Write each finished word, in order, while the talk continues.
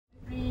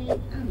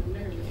I'm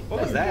nervous.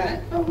 What was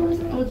that?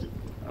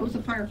 It was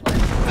a firefly.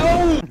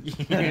 Oh!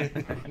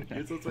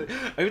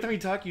 Every time you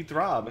talk, you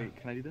throb. Wait,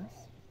 can I do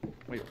this?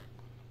 Wait.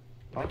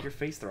 Like your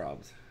face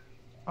throbs.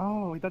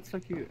 Oh, that's so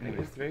cute.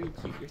 It's very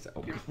cute. You're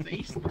so... Your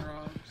face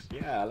throbs.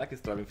 Yeah, I like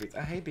his throbbing face.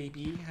 Hey,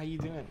 baby. How you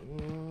doing?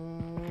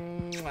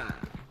 Mwah.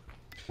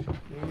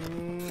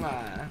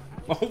 Mwah.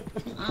 Oh.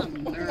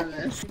 I'm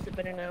nervous. Is it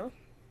better now?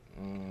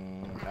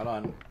 Hold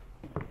on.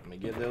 Let me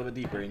get a little bit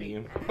deeper in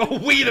you. Oh,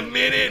 wait a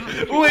minute!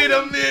 Wait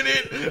a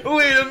minute!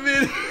 Wait a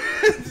minute!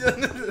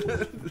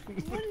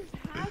 What is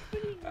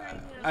happening right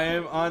now? I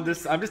am on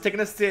this. I'm just taking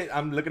a sit.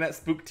 I'm looking at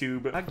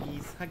SpookTube.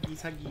 Huggies,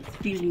 huggies, huggies.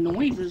 These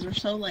noises are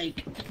so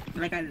like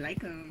I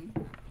like them.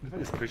 If I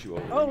just push you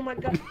over. Oh my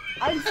god.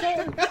 I'm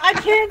saying I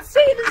can't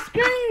see the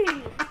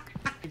screen!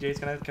 Hey, Jace,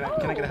 can I get a hug?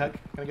 Can I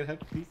get a hug,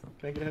 please?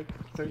 Can I get a hug?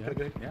 Sorry, Yeah. can I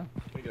get a hug? Yeah.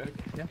 Can I get a hug?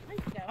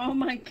 Yeah. Oh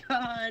my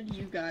god,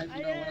 you guys know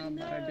what I'm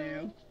about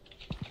to do.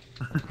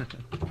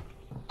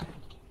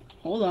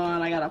 Hold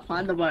on, I gotta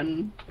find the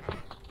button.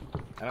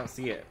 I don't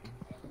see it.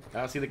 I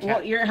don't see the cat.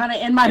 Well, you're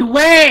kinda in my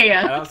way!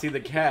 I don't see the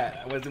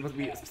cat. Was it supposed to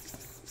be?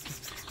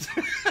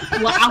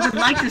 Well, I would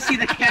like to see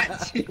the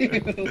cat too.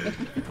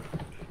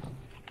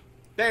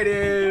 There it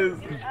is.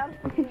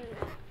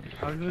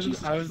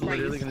 I was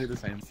literally gonna do the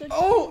same.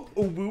 Oh,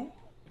 oh woo.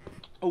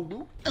 Oh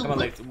woo. Come on,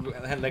 Lex.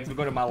 Lex, we're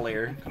going to my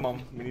lair. Come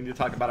on, we need to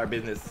talk about our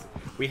business.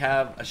 We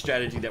have a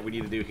strategy that we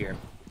need to do here.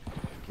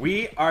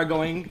 We are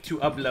going to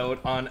upload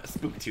on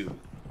SpookTube.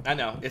 I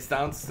know, it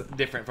sounds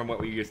different from what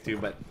we're used to,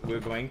 but we're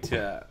going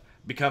to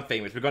become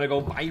famous. We're going to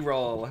go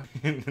viral.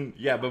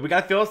 Yeah, but we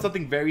got to film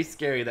something very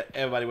scary that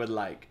everybody would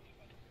like.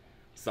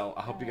 So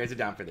I hope you guys are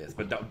down for this.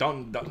 But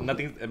don't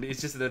nothing. I mean,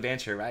 it's just an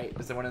adventure, right?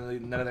 It's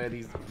none of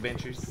these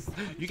adventures.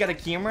 You got a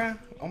camera?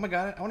 Oh my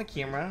god, I want a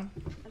camera.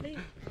 I think.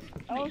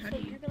 Oh, so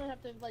you're gonna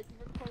have to like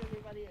record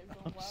everybody as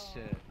well. Oh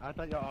shit! I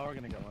thought y'all all were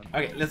gonna go on.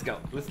 Okay, let's go.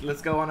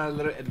 Let's go on a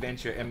little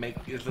adventure and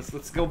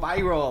let's go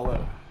viral.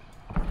 Well,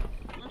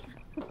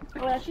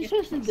 that just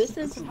shows the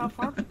distance of how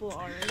far people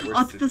are.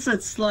 I thought this said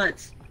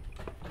sluts.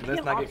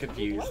 Let's not get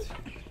confused.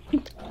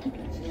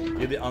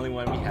 You're the only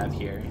one we have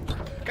here.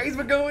 Guys,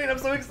 we're going! I'm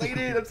so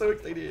excited! I'm so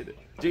excited!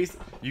 Jace,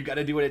 you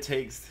gotta do what it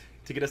takes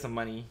to get us some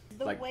money.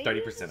 The like way 30%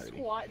 you already.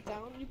 squat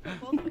down, you put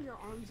both of your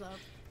arms up.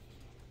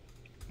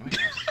 Oh my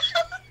gosh.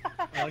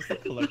 I like the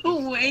collective.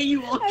 The way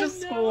you all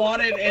just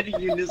squatted in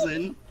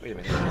unison. Wait a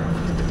minute.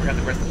 I forgot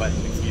to press the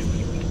button. Excuse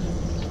me.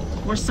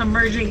 We're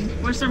submerging.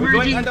 We're We're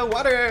submerging. going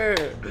underwater!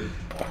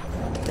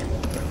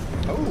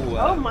 Oh,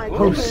 Oh my oh,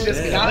 goodness. shit.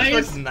 That Guys,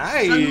 looks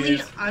nice!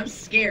 Suddenly, I'm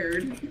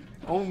scared.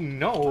 Oh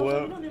no!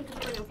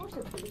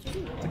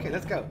 Okay,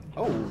 let's go.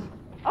 Oh!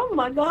 Oh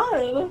my god!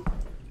 Oh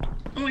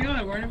my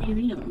god, we're in a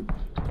museum.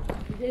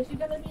 Jace, you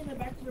gotta be in the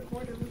back to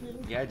record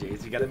everything. Yeah,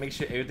 Jace, you gotta make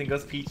sure everything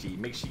goes peachy.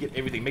 Make sure you get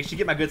everything. Make sure you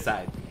get my good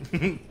side.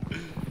 Yeah,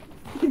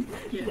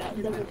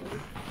 definitely.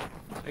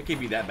 It can't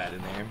be that bad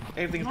in there.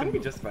 Everything's gonna be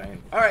just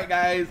fine. Alright,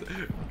 guys.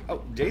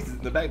 Oh, Jace is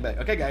in the back.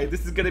 Okay, guys,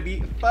 this is gonna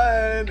be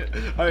fun.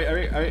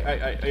 Alright.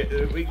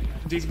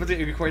 Jace, supposed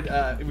to record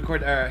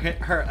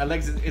her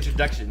Alexa's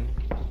introduction.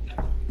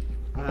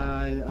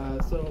 I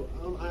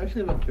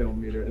actually have a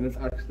film meter, and it's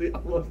actually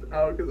almost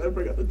out because I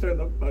forgot to turn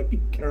the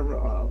fucking camera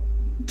off.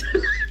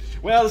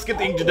 Well, let's get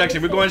the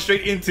introduction. We're going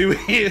straight into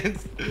it.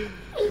 Let's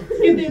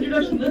get the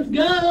introduction. Let's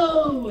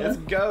go. Let's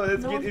go.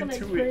 Let's No get one's into gonna it.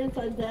 experience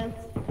our death.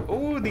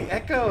 Oh, the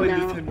echo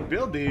in this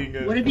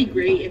building. Would it be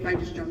great if I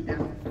just jumped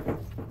down?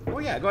 Oh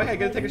yeah, go ahead.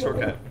 Take a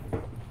shortcut.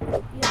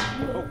 Yeah.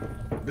 Oh,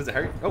 does it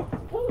hurt? Oh.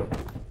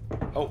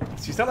 Oh,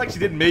 she sounded like she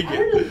didn't make I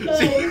it. don't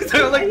She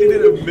sounded like she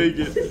didn't make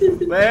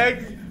it.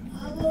 Legs.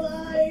 I'm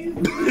alive.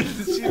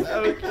 She's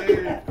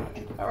okay.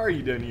 How are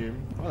you down here?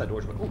 Oh, that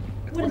door's open. Oh,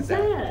 What is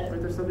that?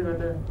 Wait, there's something right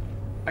there.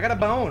 I got a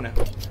bone.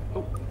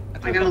 Oh,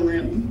 I got a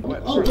limb.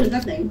 What? Oh, what is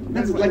that thing?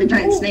 That's like a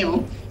giant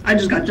snail. I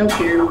just got jump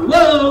scared.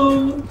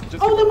 Whoa!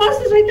 Just- Oh, the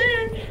monster's right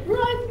there!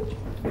 Run!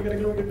 We gotta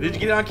go. Did you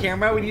get it on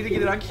camera? We need to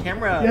get it on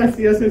camera. Yes. I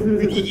did.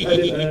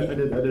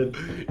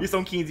 You're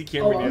some Keensy Oh,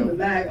 camera I'm now.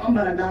 back. I'm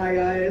about to die,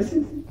 guys.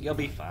 You'll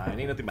be fine.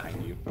 Ain't nothing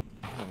behind you.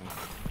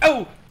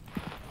 Oh!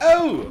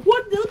 Oh!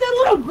 What? That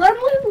little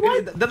gremlin?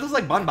 What? That looks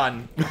like Bon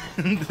Bon.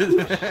 What is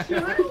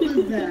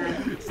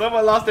that?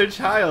 Someone lost their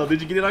child.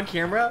 Did you get it on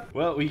camera?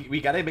 Well,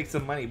 we gotta make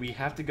some money. We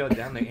have to go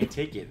down there and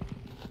take it.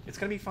 It's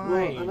gonna be Well,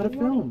 I fine. gotta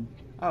film.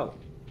 Oh.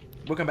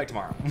 We'll come back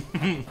tomorrow.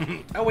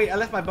 Oh wait, I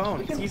left my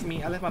bone. Excuse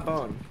me, I left my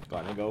bone.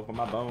 Gonna go for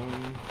my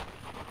bone.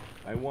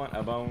 I want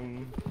a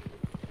bone.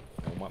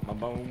 I want my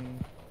bone.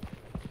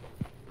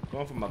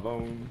 Going for my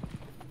bone.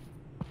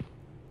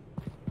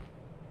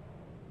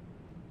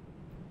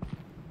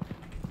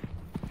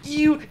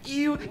 Ew!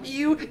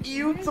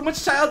 So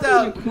much child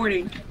out!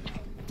 Recording.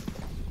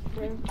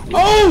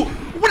 Oh!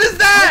 What is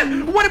that?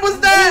 What was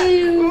that?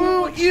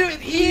 Ooh, ew,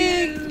 it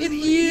eeked! It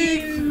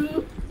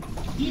eeked!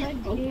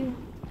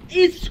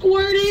 It's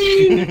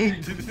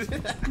squirting!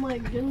 My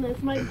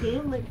goodness, my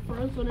game like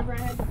froze whenever I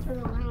had to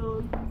turn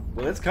around.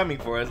 Well, it's coming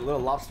for us. A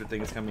little lobster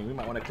thing is coming. We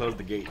might want to close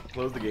the gate.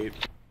 Close the gate.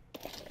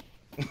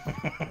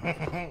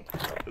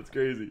 That's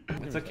crazy.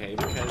 It's okay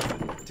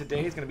because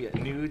today is gonna be a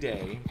new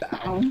day.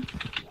 Bow.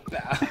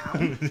 Bow.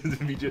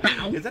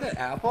 Is that an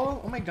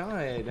apple? Oh my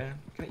god.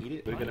 Can I eat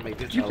it? We're gonna make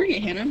this. Did you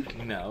forget Hannah?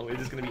 No, it's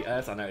just gonna be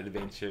us on our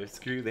adventure.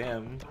 Screw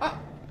them. Oh.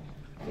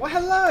 Well,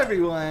 hello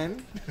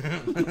everyone.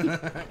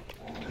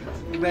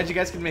 I'm glad you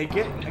guys can make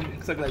it.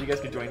 I'm so glad you guys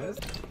could join us.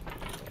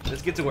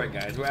 Let's get to work,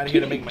 guys. We're out of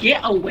here to make money.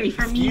 Get away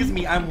from me. Excuse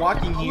me, I'm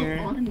walking here.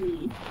 On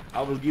me.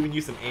 I was giving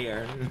you some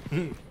air.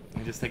 And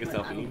just take a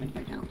selfie.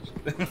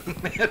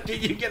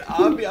 Can you get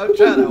off me? I'm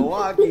trying to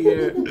walk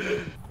here.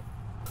 Oh,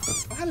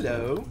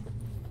 hello.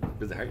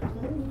 Does it hurt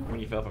when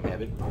you fell from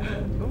heaven?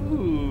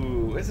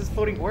 Ooh, there's this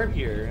floating orb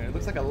here. It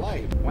looks like a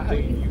light. Wow,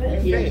 you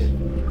fit.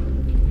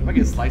 If I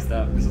get sliced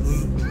up,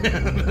 let's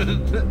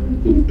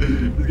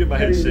get my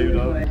head shaved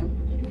off.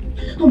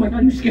 Oh my god,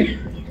 I'm scared.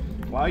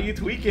 Why are you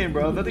tweaking,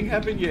 bro? Nothing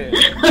happened yet.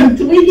 I'm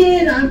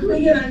tweaking.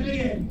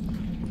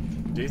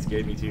 Jace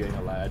scared me too, I ain't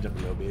gonna lie. I jumped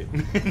a little bit.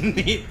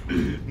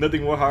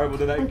 Nothing more horrible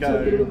than that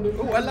guy.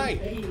 Oh, a light!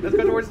 Let's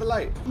go towards the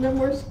light. No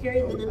more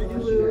scary than an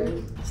blue.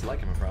 Where's the light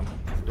coming from?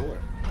 It's the door.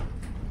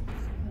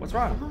 What's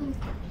wrong?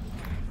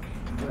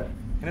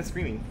 And it's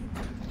screaming.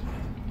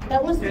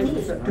 That was me.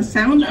 The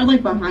sounds are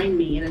like behind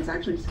me, and it's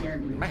actually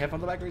scaring me. My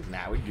headphones are backwards?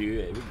 Nah, we're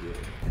good. We're good.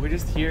 We're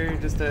just here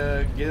just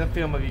to get a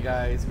film of you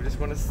guys. We just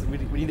want to. We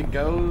need a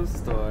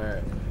ghost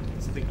or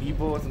something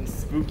evil, something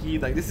spooky.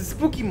 Like, this is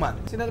spooky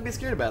month. So nothing to be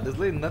scared about. There's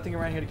literally nothing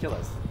around here to kill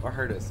us or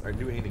hurt us or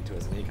do anything to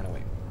us in any kind of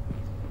way.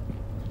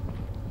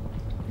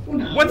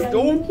 What's Yeah,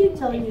 the? you keep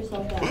telling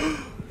yourself that.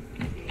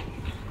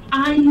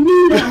 I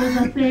knew that was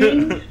a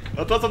thing.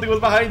 I thought something was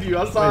behind you.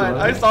 I saw it.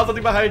 I saw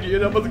something behind you.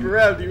 It almost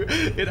grabbed you.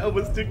 It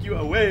almost took you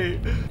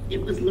away.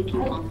 It was looking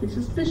awfully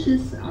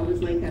suspicious. I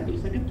was like, that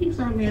looks like a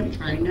Pixar man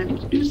trying to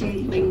do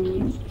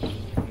something.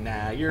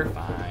 Nah, you're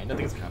fine.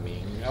 Nothing's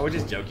coming. I was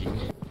just joking.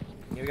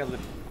 Yeah, we gotta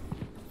live.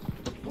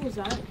 What was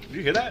that? Did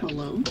you hear that?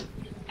 Hello?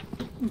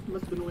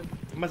 Must have been the wind.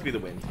 It must be the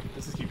wind.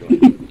 Let's just keep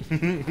going.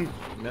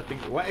 Nothing.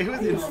 What? It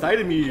was inside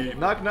of me.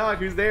 Knock, knock.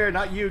 Who's there?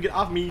 Not you. Get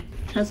off me.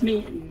 Trust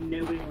me,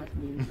 nobody wants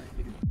me inside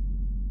here.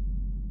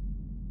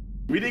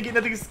 We didn't get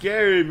nothing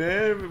scary,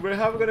 man.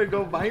 How are we gonna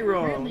go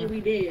viral? Apparently we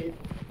did.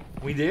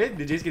 We did?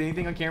 Did Jace get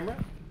anything on camera?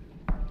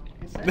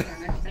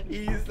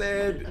 He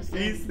said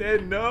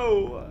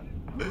no.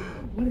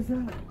 What is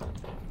that?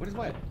 What is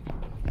what?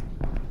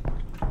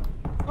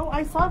 Oh,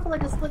 I saw it for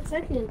like a split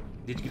second.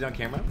 Did you get it on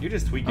camera? You're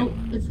just tweaking. Oh,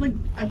 it's like,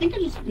 I think I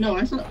just, no,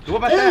 I saw. What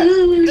about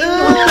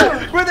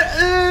that? Brother,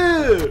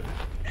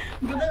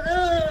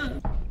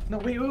 No,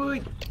 wait.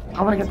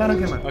 I want to get that on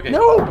camera. Okay.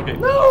 No! Okay.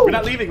 No! We're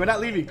not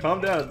leaving.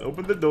 Calm down.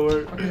 Open the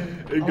door.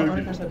 And go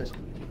get it.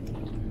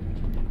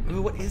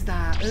 Ooh, what is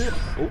that?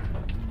 Oh.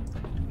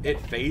 It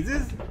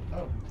phases?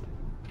 Oh.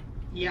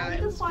 Yeah, I it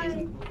think was that's why.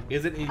 crazy.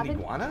 Is it an I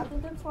iguana?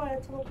 think that's why I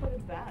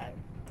teleported back.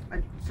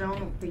 I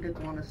don't think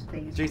iguana's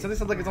face. Jay, something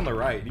sounds like it's on the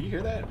right. Do you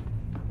hear that?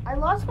 I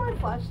lost my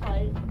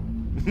flashlight.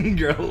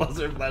 Girl lost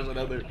her flashlight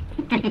out there.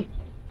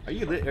 Are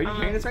you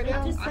hearing this right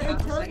now? Just I said have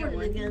it a second teleported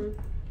one. again.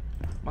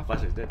 My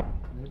flashlight's dead.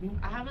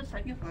 I have a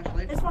second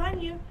flashlight. It's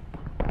behind you.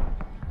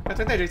 That's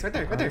right there, Jace. Right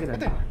there.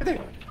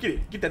 Get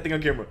it. Get that thing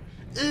on camera.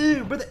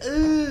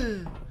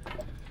 Brother.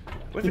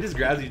 What if it just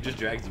grabs you and just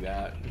drags you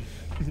out?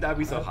 That'd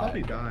be so I'll hot.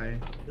 probably die.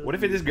 What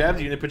if it just grabs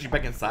you and then puts you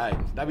back inside?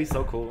 That'd be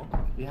so cool.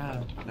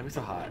 Yeah. That'd be so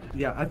hot.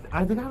 Yeah,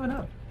 I think I have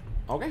enough.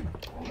 Okay.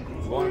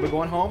 We're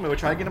going home and we'll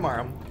try again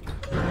tomorrow.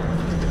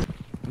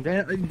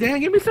 Dan,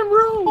 give me some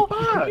room.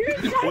 Fuck.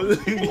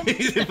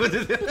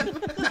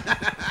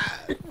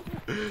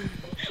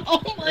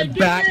 Oh my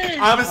Back. goodness!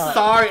 I'm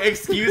sorry.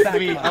 Excuse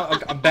me.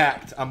 I'm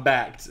backed. I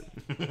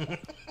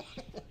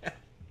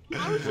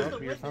was just a Or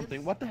witness.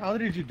 something. What the hell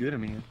did you do to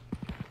me?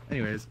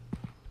 Anyways.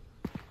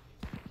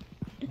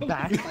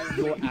 Back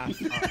your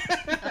ass up.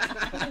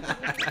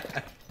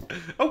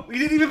 Oh, we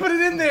didn't even put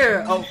it in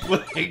there. Oh,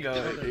 there you go.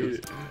 Okay.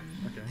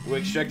 We're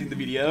extracting the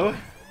video.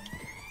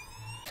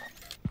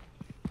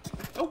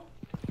 Oh.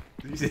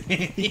 Watch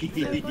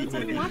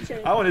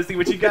it. I want to see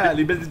what you got.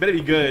 This better be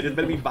good. This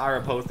better be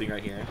viral posting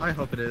right here. I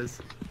hope it is.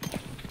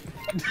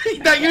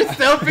 Not your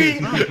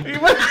selfie.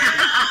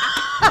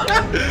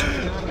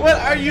 What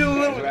are you?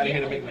 We're out of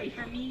here to make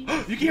money.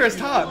 You can hear us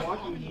talk.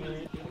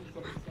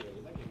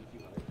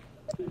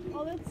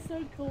 Oh, that's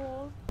so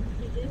cool.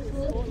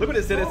 Look what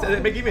it said. It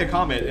said it gave me a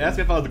comment. It asked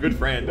me if I was a good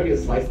friend. I get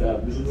sliced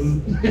up. This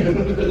is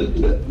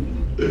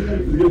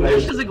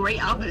This is a great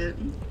outfit.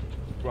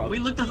 Bro, We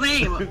look the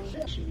same.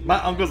 my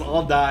uncles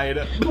all died.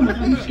 Oh my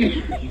god, I'm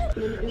scared.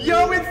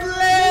 Yo, it's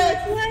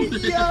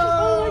lit! Yo!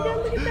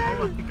 Oh my god, look at that.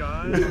 Oh my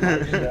god.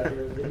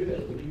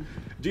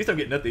 Jace don't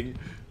get nothing.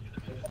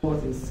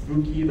 Something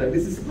spooky. Like,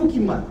 this is spooky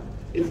month.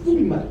 It's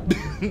spooky month.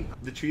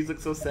 The trees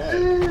look so sad.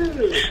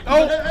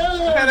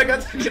 Oh! And I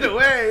got taken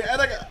away. And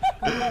I got...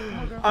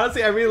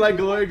 Honestly, I really like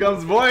Glory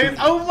Gum's voice.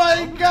 Oh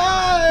my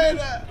god!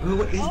 Oh,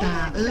 what is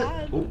that? my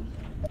God. Oh.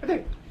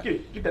 Okay,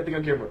 get that thing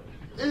on camera.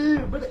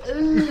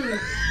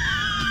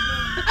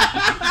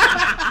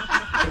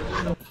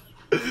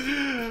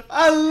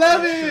 I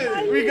love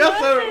it. We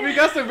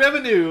got some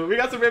revenue. We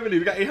got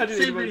 800.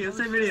 Same video.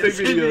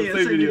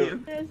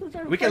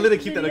 We can literally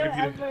keep that on the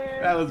computer.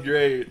 That was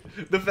great.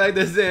 The fact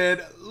that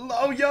said,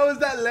 "Oh, yo, is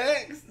that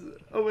Lex?"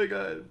 Oh my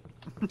god.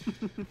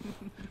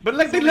 But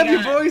like, they love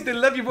your voice. They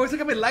love your voice. Look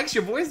how many likes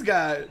your voice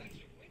got.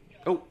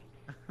 Oh.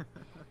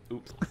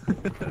 Oops.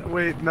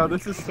 Wait, no,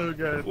 this is so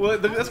good. Well,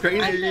 that's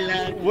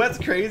crazy. What's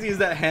crazy is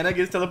that Hannah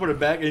gets teleported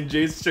back and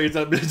Jace straight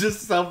up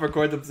just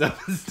self-records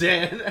himself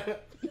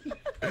instead.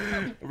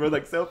 We're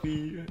like,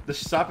 selfie. The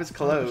shop is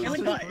closed. It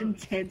like got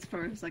intense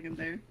for a second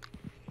there.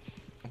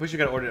 I wish you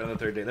gotta order it on the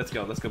third day. Let's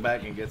go. Let's go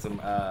back and get some.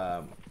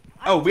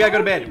 Oh, we gotta go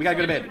to bed. We gotta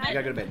go to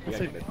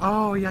bed.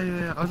 Oh,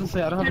 yeah. I was gonna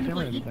say, I don't have a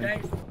camera or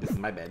anything. This is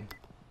my bed.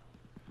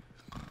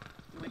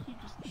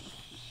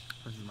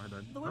 This is my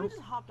bed. The one who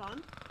just hopped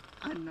on.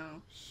 I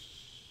know.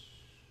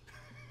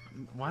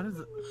 Why does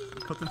it...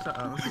 Colton, shut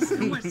up.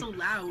 You are so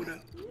loud.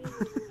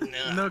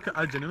 No,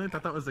 I genuinely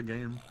thought that was a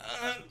game.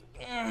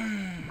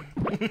 Damn.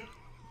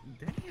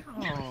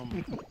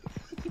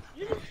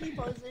 You just keep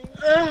buzzing.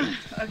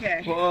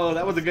 Okay. Whoa,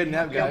 that was a good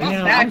nap, guys.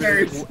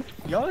 Backers.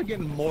 Y'all are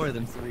getting more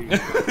than 3.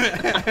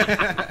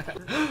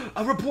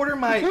 A reporter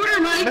mic.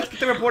 Reporter mic. Let's get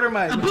the reporter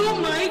mic. A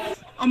boom mic.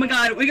 Oh my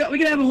god, we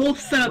can have a whole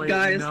setup,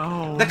 guys.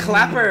 No. The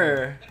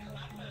clapper.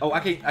 Oh, I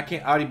can't.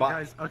 I already bought.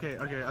 Guys, okay.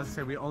 I was gonna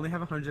say we only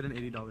have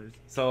 $180.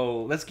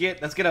 So let's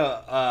get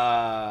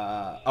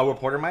a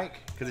reporter mic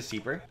because it's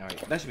cheaper. All right,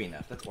 that should be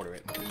enough. Let's order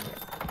it.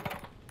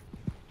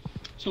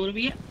 So what do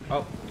we get?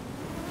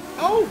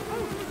 Oh,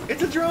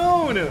 it's a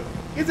drone.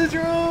 It's a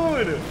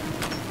drone.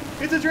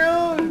 It's a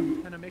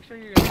drone. And make sure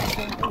you're.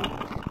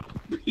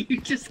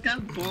 You just got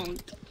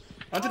bonked.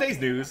 On today's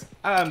news,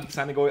 I'm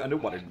deciding to go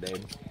underwater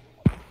today.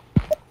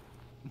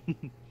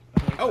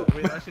 Oh.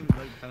 Wait, actually,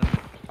 like, kind of...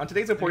 On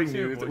today's reporting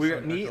news, voice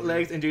on me, echo.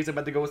 Legs, and Jace are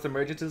about to go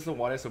submerge into some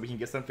water so we can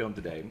get some film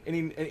today. I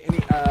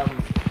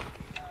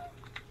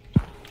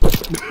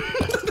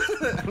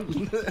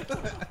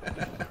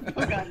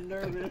got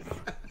nervous.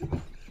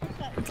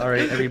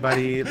 Alright,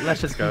 everybody,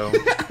 let's just go.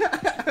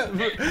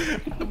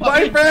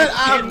 My friend,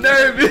 I'm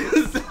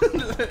nervous.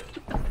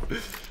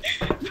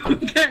 I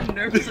got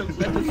nervous of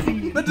the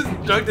scene. I just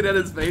chucked it at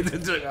his face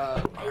and took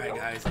off. Alright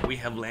guys, we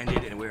have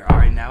landed and we're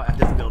already now at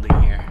this building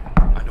here,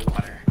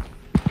 underwater.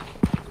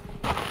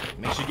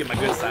 Make sure you get my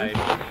good side.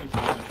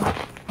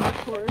 Of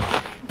course.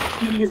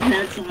 His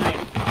bad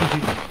side.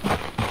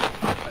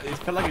 It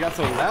felt like it got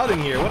so loud in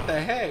here. What the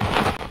heck?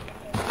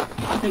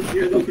 I think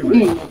you're the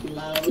one that's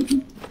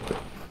loud.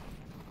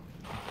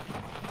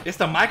 It's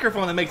the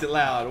microphone that makes it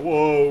loud.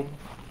 Whoa.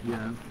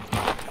 Yeah.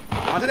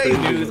 On today's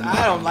news,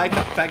 I don't like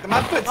the fact that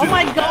my foot's Oh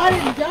my god,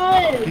 it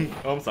does!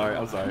 Oh, I'm sorry.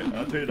 I'll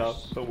turn it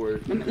off. Don't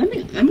worry.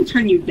 Let me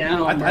turn you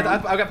down.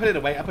 I got put it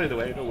away. I put it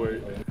away. Don't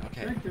worry.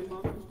 Okay.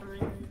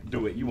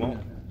 Do it. You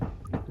won't.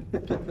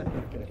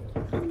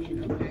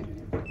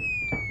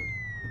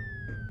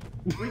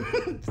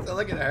 Still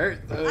like it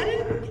hurts. I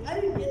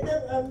didn't get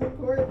that on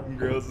record.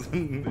 Girls.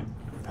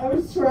 I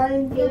was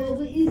trying to.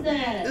 What is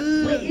that?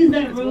 What is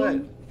that, It's bro? what?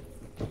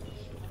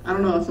 I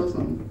don't know. I saw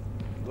something.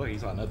 Look, you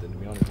saw nothing to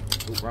be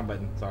honest. Ooh, wrong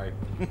button. Sorry.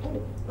 I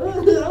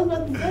was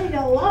about to say, I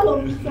got a lot of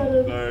them instead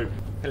of. Sorry.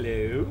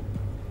 Hello.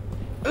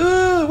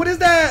 Ooh, what is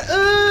that?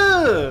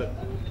 Ooh.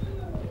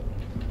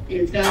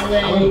 It's got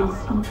legs.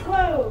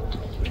 Whoa!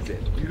 What is it?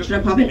 Should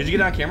I pop it? Did you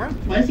get it on camera?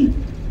 Why is he?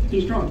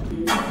 He's strong.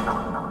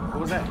 What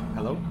was that?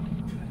 Hello?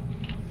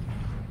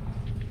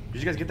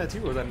 Did you guys get that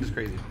too, or was that just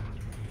crazy?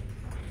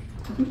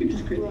 I think you're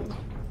just crazy. I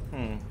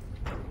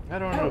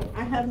don't Oh, know.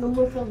 I have no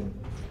more film.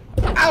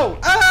 Ow!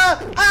 Ah!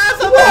 Ah!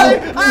 Somebody!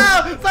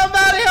 Ah!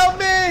 Somebody help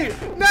me!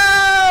 No!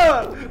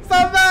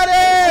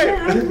 Somebody!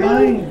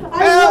 I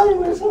really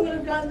wish I would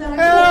have gotten that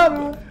Help!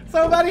 camera.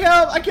 Somebody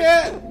help! I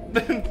can't!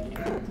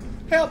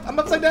 Help! I'm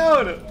upside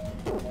down!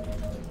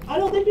 I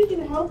don't think we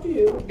can help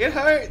you. It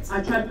hurts!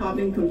 I tried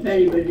popping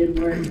confetti, but it didn't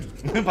work.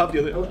 Pop the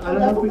other. I don't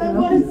know if we can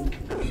help you.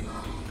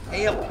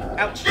 Help!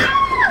 Ouch!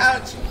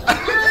 Ouch!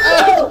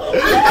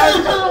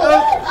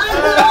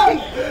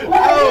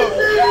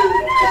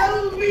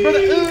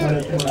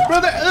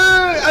 Brother!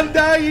 I'm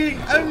dying!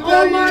 I'm dying!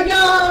 Oh my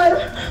god!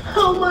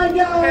 Oh my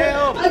god!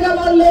 Help. I got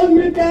my leg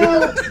ripped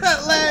out!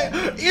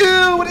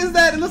 Ew! What is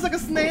that? It looks like a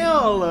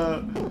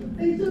snail!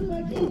 They took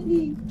my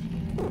kidney.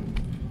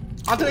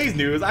 On today's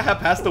news, I have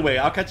passed away.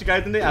 I'll catch you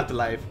guys in the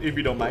afterlife, if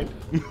you don't mind.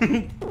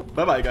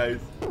 Bye-bye, guys.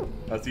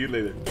 I'll see you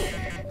later.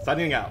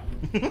 Signing out.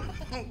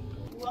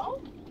 Well,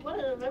 what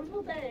an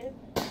eventful day.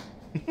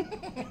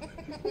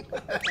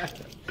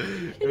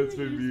 That's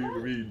for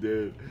me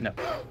dead. No.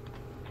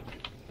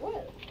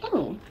 What?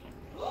 Oh.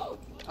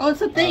 Oh,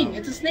 it's a thing.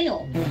 It's a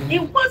snail.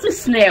 It was a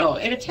snail.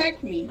 It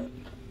attacked me.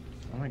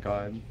 Oh my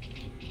god.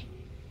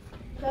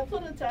 That's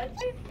what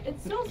attacked you? It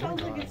still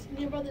sounds like it's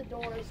nearby the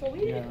door, so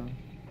we Yeah.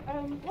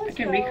 let's I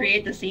can go.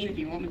 recreate the scene if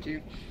you want me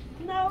to.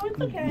 No, it's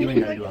okay. You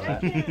ain't gotta Like, do all I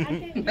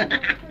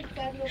that.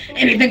 can't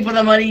Anything for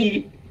the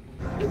money.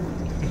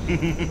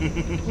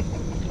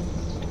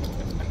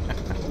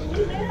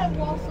 We may have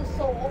lost a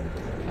soul.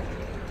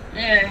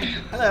 Eh.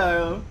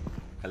 Hello.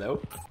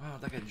 Hello? Oh,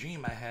 it's like a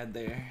dream I had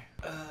there.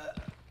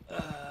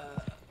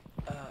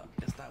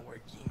 It's not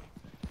working.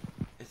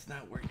 It's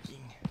not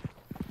working.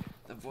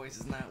 The voice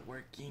is not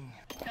working.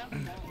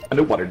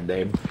 Underwater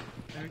today.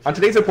 On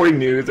today's reporting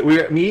news,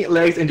 me,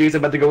 Legs, and Jace are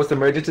about to go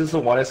submerge into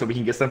some water so we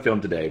can get some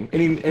film today.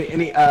 Let's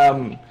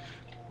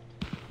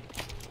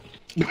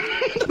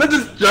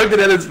just chugged it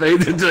at his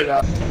face and took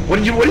off. What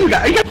do you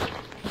got?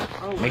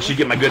 Make sure you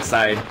get my good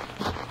side.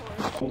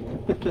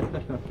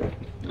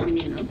 I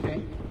mean,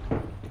 okay.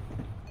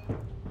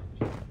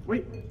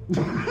 Wait.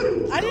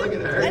 I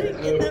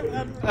didn't get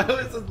them. Oh,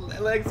 his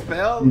legs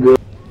fell? Ooh,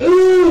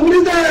 what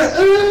is that?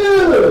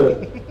 Ooh!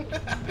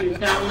 He's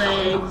got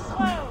legs.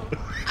 Whoa.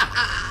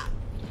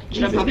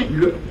 Should I pop it?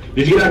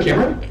 Did you get on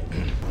camera?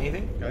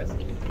 Anything, guys?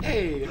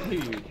 Hey!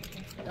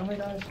 Oh my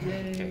gosh,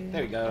 yay. Okay,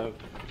 there we go.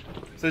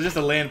 So it's just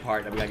a land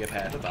part that we gotta get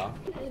past, that's all.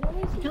 I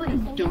feel like I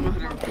don't know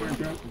how to record,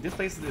 bro. This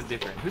place is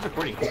different. Who's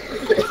recording? But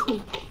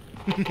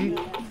I'm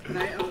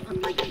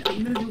like,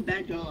 I'm gonna do a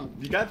bad job.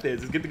 You got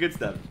this. Just get the good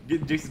stuff.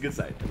 Get Jace's good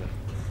side.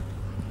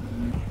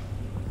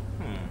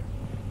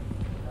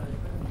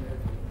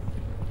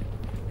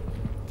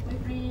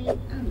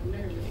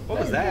 What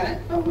was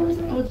that? Oh,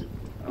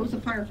 it's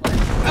a firefly.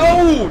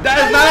 Oh!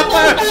 That is not a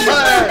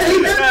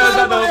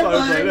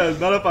firefly! That is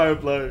not a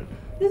firefly.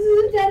 This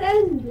is a dead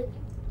end.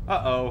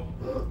 Uh-oh.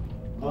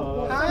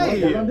 Hi.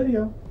 Get on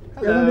video.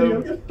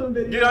 Hello. Get on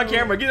video. Get on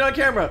camera. Get on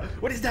camera.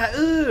 What is that?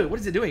 What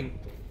is it doing?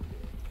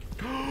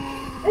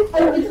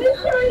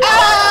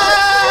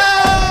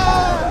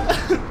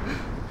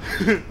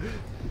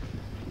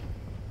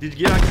 Did you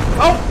get on?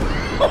 Oh!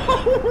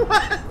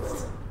 What?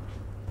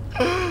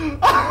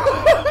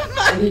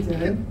 Are they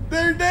dead?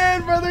 They're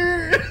dead,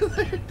 brother.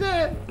 They're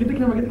dead. Get the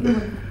camera, get the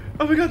camera.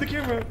 Oh my god, the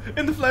camera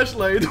and the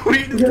flashlight.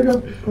 We gotta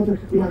go.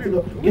 We have to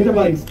go. Get the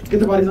bodies. Get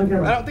the bodies on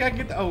camera. I don't think I can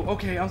get the. Oh,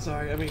 okay. I'm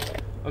sorry. I mean,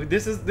 okay,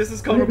 this is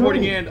code Where you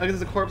reporting going? in.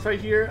 There's a corpse right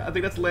here. I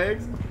think that's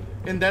Legs,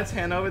 and that's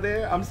Hannah over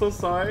there. I'm so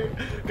sorry,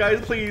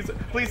 guys. Please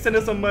send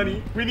us some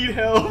money. We need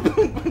help.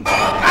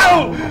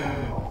 Ow!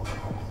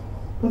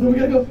 We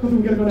gotta go.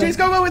 We gotta go now. Jace,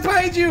 go! It's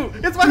behind you!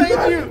 It's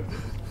behind you!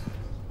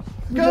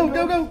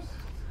 Go!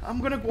 I'm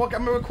gonna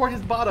record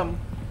his bottom.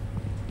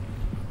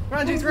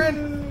 Run, Jace,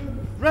 run!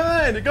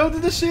 Run! Go to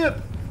the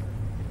ship!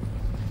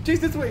 Jace,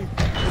 this way!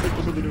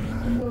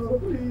 Oh,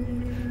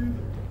 please.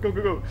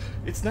 Go!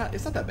 It's not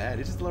that bad.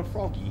 It's just a little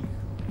froggy.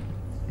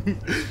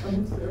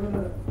 I'm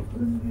scared.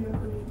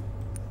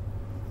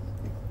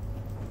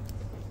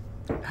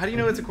 How do you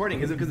know it's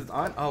recording? Is it because it's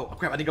on? Oh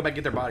crap! I need to go back and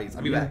get their bodies.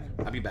 I'll be back.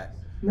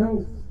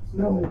 No.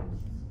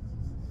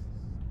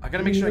 I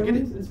gotta make sure I get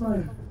it. It's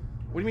fine.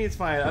 What do you mean it's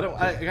fine?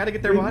 I gotta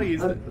get their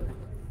bodies.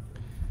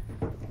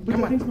 But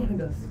Come on. thing's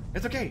behind us.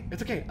 It's okay.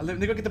 Let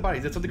me go get the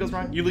bodies. If something goes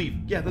wrong, you leave.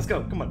 Yeah, let's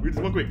go. Come on. We're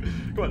just one quick.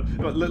 Come on.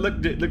 Look,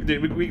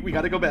 we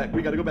gotta go back.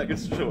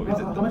 It's show.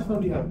 How much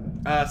phone do you have?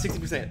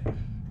 60%.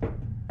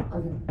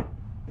 Okay.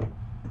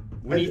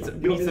 We need You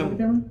want me to some. on the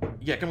camera?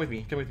 Yeah, come with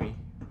me.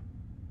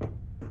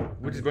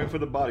 We're just going for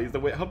the bodies. I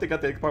hope they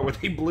got that part where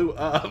they blew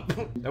up.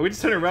 And we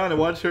just turned around and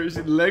watched her.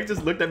 Legs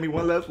just looked at me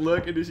one last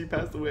look and then she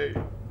passed away.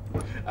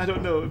 I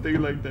don't know if they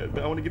like that,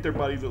 but I want to get their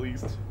bodies at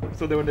least,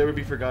 so they will never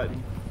be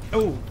forgotten.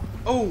 Oh!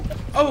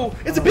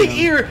 It's a big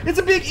ear! It's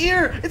a big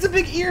ear!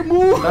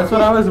 Move! That's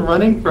what I was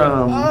running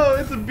from. Oh,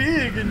 it's a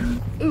big.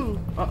 Ooh.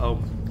 Uh-oh.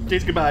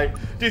 Jace, goodbye.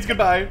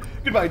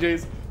 Goodbye,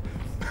 Jace.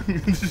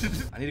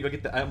 I need to go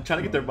get I'm trying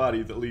to get their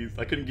bodies at least.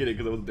 I couldn't get it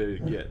because I wasn't there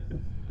yet.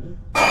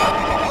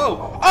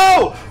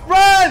 Oh!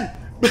 Run!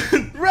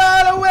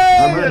 Run away!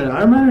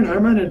 I'm running.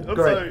 I'm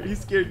sorry, he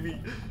scared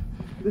me.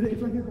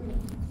 It's right here.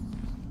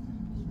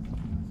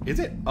 Is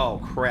it? Oh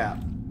crap.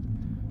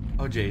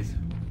 Oh Jace.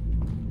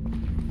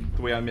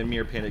 The way I'm in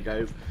mirror panic,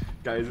 guys.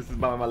 Guys, this is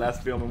my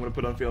last film I'm gonna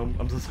put on film.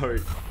 I'm so sorry.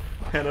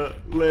 Hannah,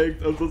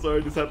 Legs, I'm so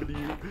sorry this happened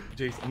to you.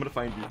 Jace, I'm gonna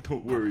find you.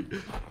 Don't worry.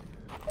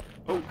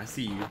 Oh, I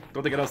see you.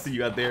 Don't think I don't see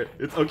you out there.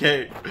 It's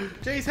okay.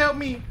 Jace, help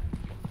me.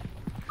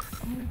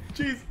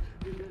 Jeez.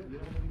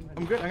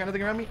 I'm good. I got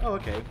nothing around me. Oh,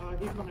 okay.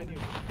 He's behind you.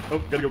 Oh,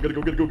 gotta go.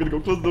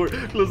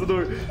 Close the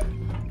door.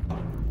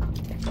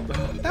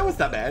 That was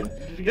not bad.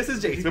 This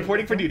is Jace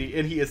reporting for duty,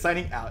 and he is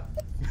signing out.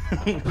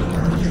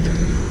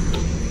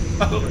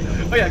 Oh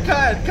yeah,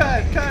 cut.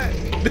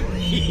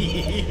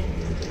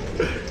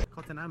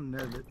 Colton, I'm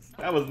nervous.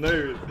 I was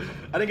nervous.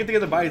 I didn't get to get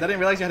the bodies. I didn't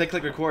realize you had to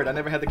click record. I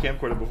never had the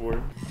camcorder before.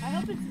 I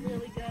hope it's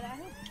really good.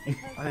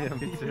 I am,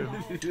 me too.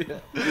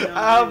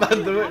 I'm about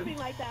to do it. Nothing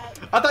like that.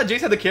 I thought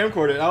Jace had the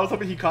camcorder. I was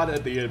hoping he caught it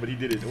at the end, but he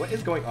didn't. What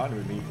is going on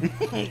with me?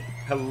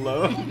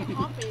 Hello?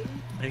 Hopping.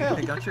 They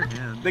got your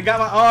hand. They got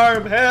my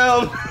arm.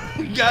 Help!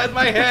 Got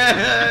my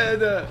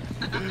head. Oh,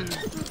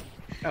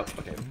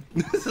 okay.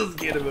 This is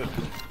kind of a.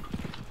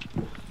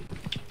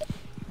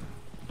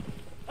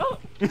 Oh.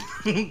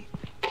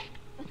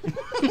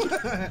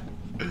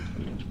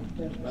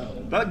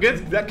 Not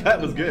good. That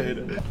cut was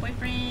good.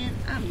 Boyfriend,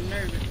 I'm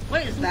nervous.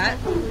 What is that?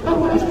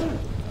 Oh,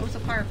 it's a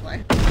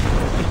firefly.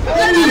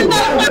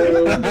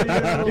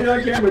 Get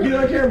on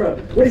camera.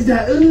 What is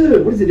that?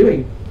 What is it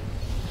doing?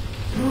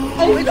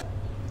 Oh, it's...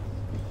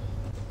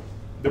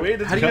 The way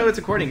this How do you know it's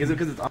recording? Is it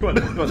because it's on? Come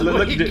on,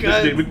 look,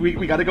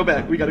 we gotta go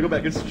back. We gotta go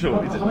back and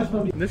show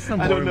them. This is some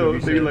I don't horror know,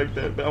 movie maybe shit. like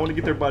that, but I want to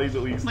get their bodies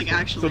at least. Like,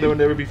 actually. So they will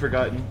never be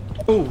forgotten.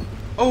 Oh,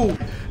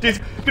 Jace,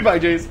 goodbye,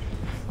 Jace.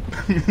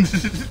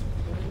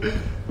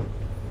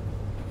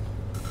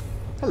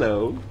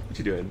 Hello, what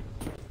you doing?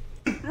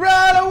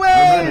 Run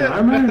away!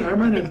 I'm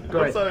running. Go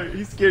I'm ahead. sorry,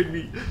 he scared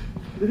me.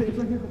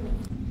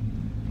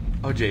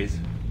 Oh, Jace.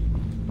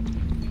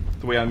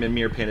 The way I'm in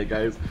mirror panic,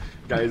 guys.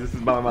 Guys, this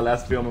is my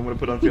last film I'm gonna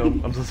put on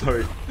film. I'm so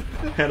sorry.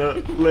 Hannah,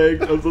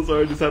 Legs, I'm so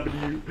sorry this happened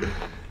to you.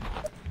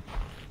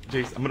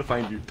 Jace, I'm gonna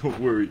find you. Don't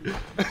worry.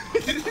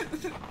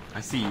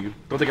 I see you.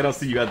 Don't think I don't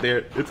see you out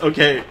there. It's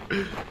okay.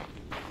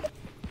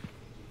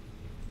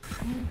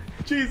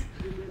 Jeez.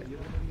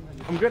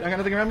 I'm good. I got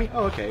nothing around me.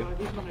 Oh, okay.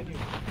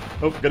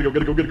 Oh, gotta go.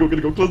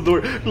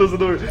 Close the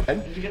door.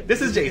 And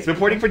this is Jace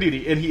reporting for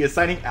duty, and he is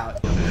signing out.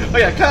 Oh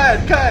yeah, cut.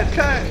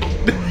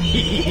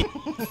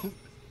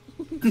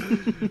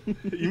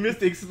 You missed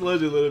the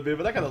explosion a little bit,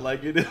 but I kind of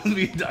like it. It was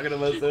me talking to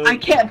myself. I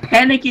kept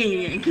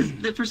panicking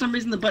because for some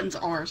reason the buttons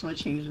are, so I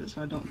changed it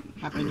so I don't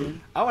happen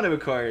again. I want to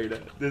record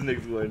this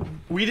next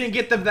one. We didn't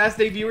get the last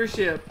day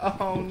viewership.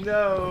 Oh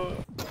no.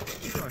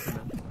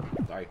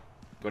 Sorry.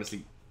 Go to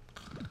sleep.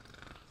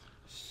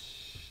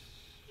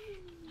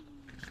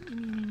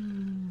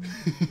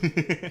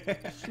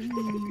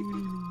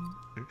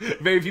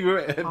 Very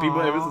few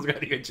people ever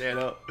subscribed to your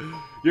channel.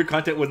 Your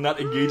content was not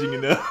engaging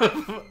enough.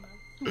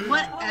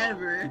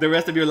 Whatever. The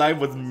rest of your life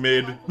was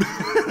mid. Not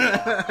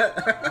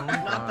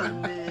the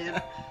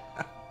mid.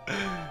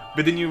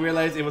 But then you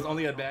realize it was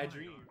only a bad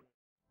dream.